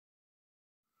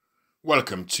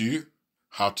Welcome to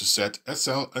How to Set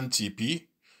SL and TP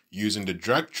using the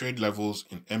drag trade levels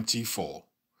in MT4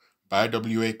 by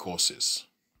WA Courses.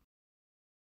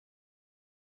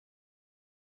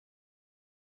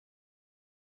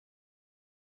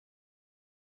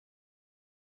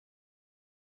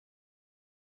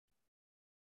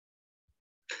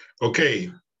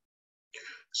 Okay,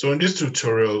 so in this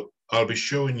tutorial, I'll be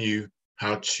showing you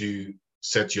how to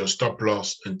set your stop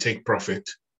loss and take profit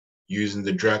using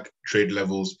the drag trade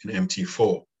levels in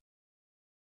MT4.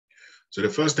 So the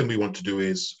first thing we want to do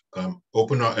is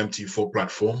open our MT4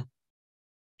 platform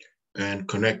and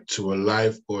connect to a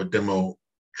live or demo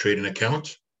trading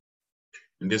account.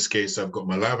 In this case, I've got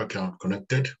my live account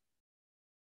connected.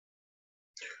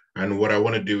 And what I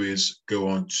want to do is go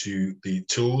on to the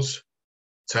Tools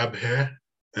tab here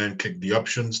and click the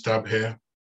Options tab here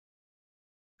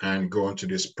and go onto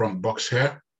this prompt box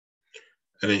here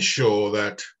and ensure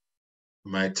that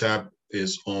my tab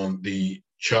is on the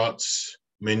charts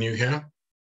menu here.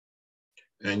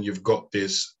 And you've got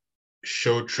this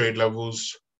show trade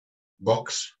levels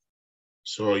box.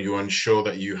 So you ensure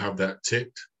that you have that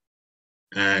ticked.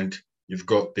 And you've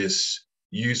got this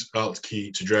use Alt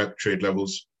key to drag trade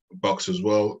levels box as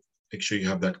well. Make sure you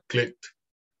have that clicked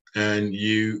and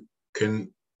you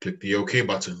can click the OK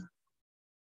button.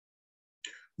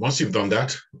 Once you've done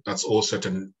that, that's all set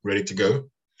and ready to go.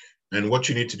 And what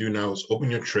you need to do now is open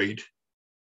your trade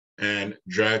and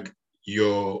drag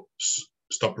your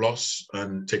stop loss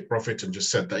and take profit and just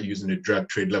set that using the drag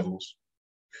trade levels.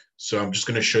 So I'm just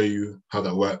going to show you how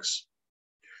that works.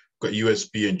 Got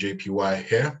USD and JPY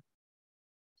here.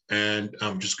 And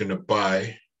I'm just going to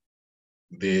buy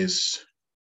this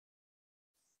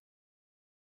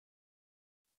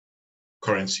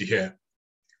currency here.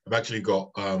 I've actually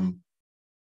got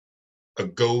a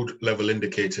gold level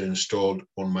indicator installed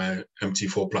on my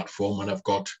MT4 platform, and I've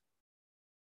got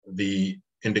the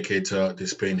indicator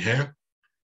displaying here,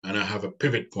 and I have a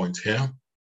pivot point here.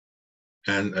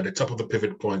 And at the top of the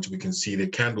pivot point, we can see the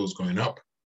candles going up.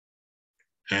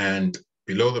 And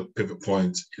below the pivot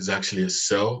point is actually a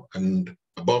sell, and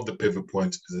above the pivot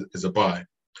point is a buy.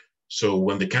 So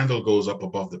when the candle goes up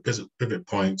above the pivot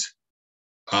point,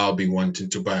 I'll be wanting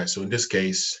to buy. So in this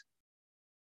case,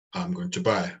 I'm going to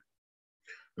buy.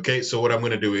 Okay, so what I'm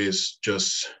going to do is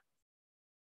just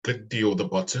click the order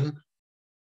button.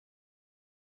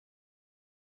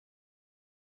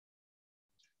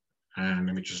 And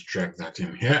let me just drag that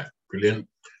in here. Brilliant.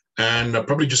 And I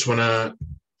probably just want to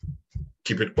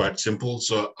keep it quite simple.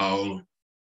 So I'll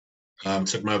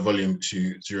set my volume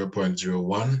to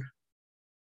 0.01.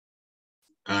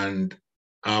 And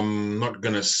I'm not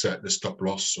going to set the stop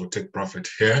loss or take profit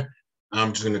here.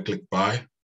 I'm just going to click buy.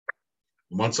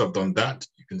 Once I've done that,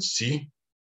 you can see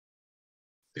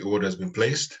the order has been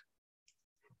placed.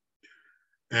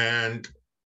 And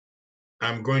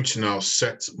I'm going to now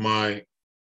set my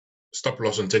stop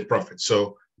loss and take profit.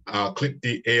 So I'll click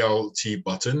the Alt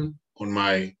button on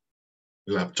my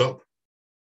laptop,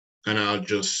 and I'll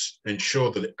just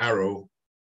ensure that the arrow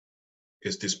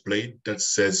is displayed that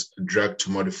says drag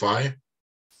to modify.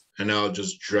 And I'll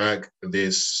just drag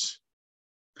this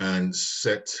and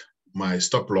set my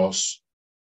stop loss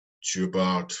to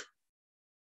about,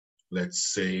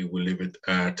 let's say we leave it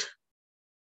at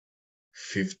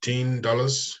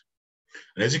 $15.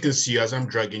 And as you can see, as I'm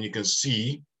dragging, you can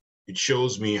see it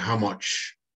shows me how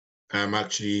much I'm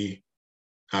actually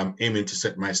aiming to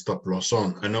set my stop loss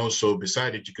on. And also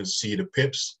beside it, you can see the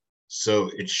pips. So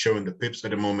it's showing the pips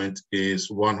at the moment is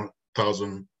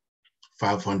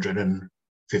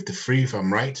 1,553, if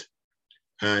I'm right.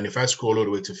 And if I scroll all the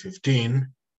way to $15,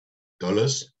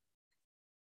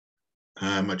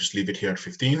 I just leave it here at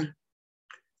 15.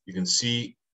 You can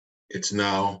see it's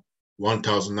now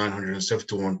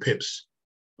 1,971 pips.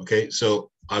 Okay, so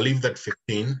I'll leave that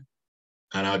 15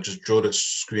 and I'll just draw the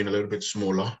screen a little bit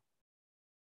smaller.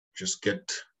 Just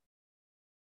get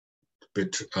a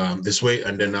bit this way,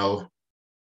 and then I'll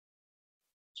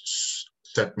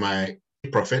set my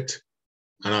profit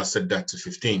and I'll set that to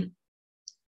 15.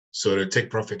 So the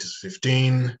take profit is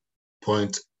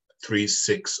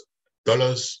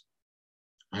 $15.36.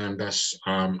 And that's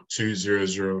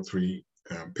 2003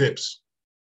 pips.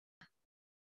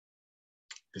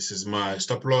 This is my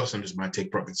stop loss and this is my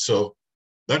take profit. So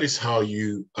that is how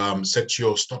you set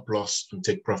your stop loss and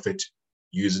take profit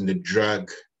using the drag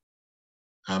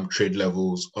trade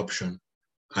levels option.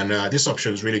 And this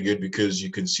option is really good because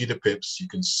you can see the pips, you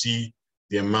can see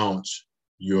the amount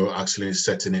you're actually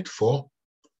setting it for,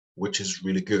 which is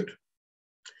really good.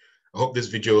 I hope this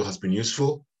video has been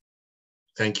useful.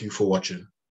 Thank you for watching.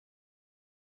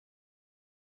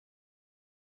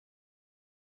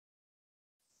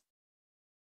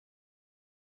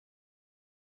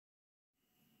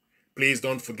 Please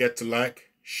don't forget to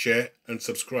like, share, and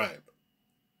subscribe.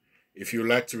 If you would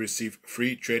like to receive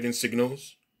free trading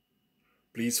signals,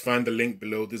 please find the link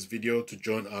below this video to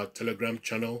join our Telegram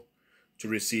channel to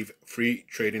receive free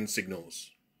trading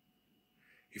signals.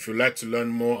 If you'd like to learn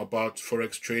more about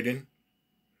Forex trading,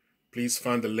 please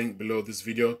find the link below this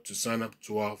video to sign up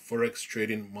to our Forex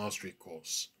Trading Mastery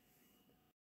course.